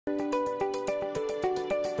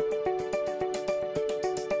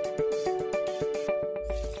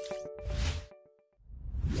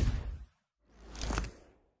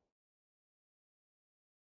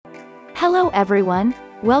Hello everyone,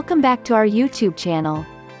 welcome back to our YouTube channel.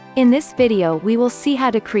 In this video we will see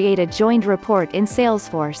how to create a joined report in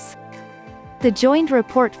Salesforce. The joined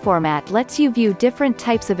report format lets you view different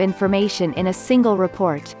types of information in a single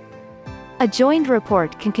report. A joined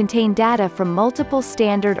report can contain data from multiple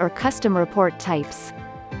standard or custom report types.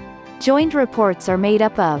 Joined reports are made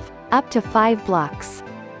up to 5 blocks.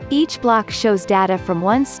 Each block shows data from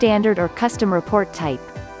one standard or custom report type,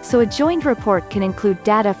 so a joined report can include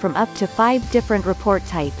data from up to 5 different report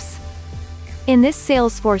types. In this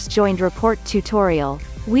Salesforce Joined Report tutorial,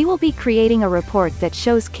 we will be creating a report that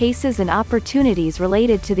shows cases and opportunities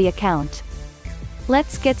related to the account.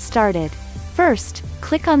 Let's get started. First,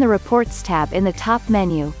 click on the Reports tab in the top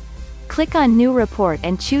menu. Click on New Report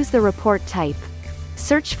and choose the report type.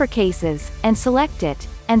 Search for cases, and select it,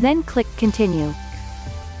 and then click Continue.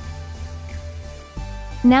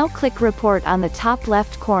 Now click Report on the top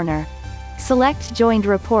left corner. Select Joined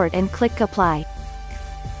Report and click Apply.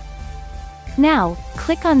 Now,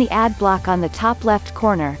 click on the Add block on the top left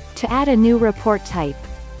corner, to add a new report type.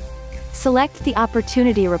 Select the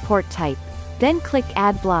Opportunity report type, then click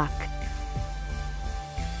Add block.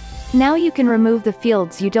 Now you can remove the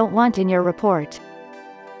fields you don't want in your report.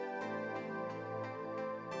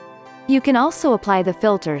 You can also apply the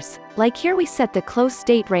filters, like here we set the close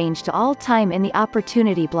date range to all time in the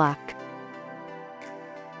Opportunity block.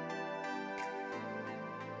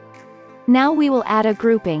 Now we will add a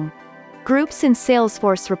grouping. Groups in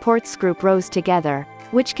Salesforce reports group rows together,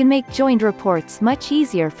 which can make joined reports much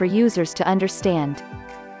easier for users to understand.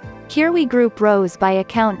 Here we group rows by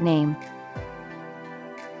account name.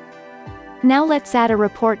 Now let's add a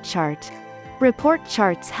report chart. Report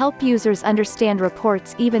charts help users understand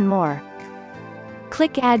reports even more.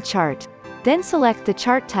 Click Add Chart, then select the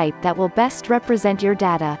chart type that will best represent your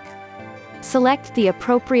data. Select the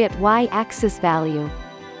appropriate Y-axis value.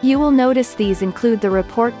 You will notice these include the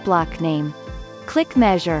report block name. Click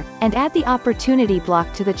Measure, and add the Opportunity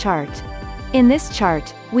block to the chart. In this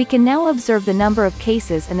chart, we can now observe the number of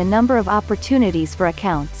cases and the number of opportunities for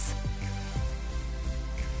accounts.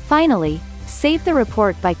 Finally, save the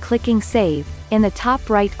report by clicking Save, in the top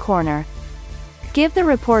right corner. Give the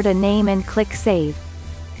report a name and click Save.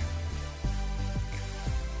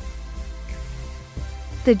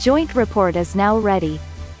 The joint report is now ready.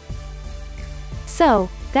 So,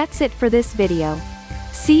 that's it for this video.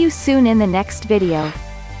 See you soon in the next video.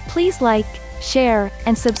 Please like, share,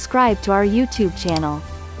 and subscribe to our YouTube channel.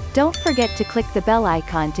 Don't forget to click the bell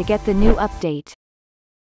icon to get the new update.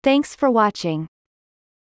 Thanks for watching.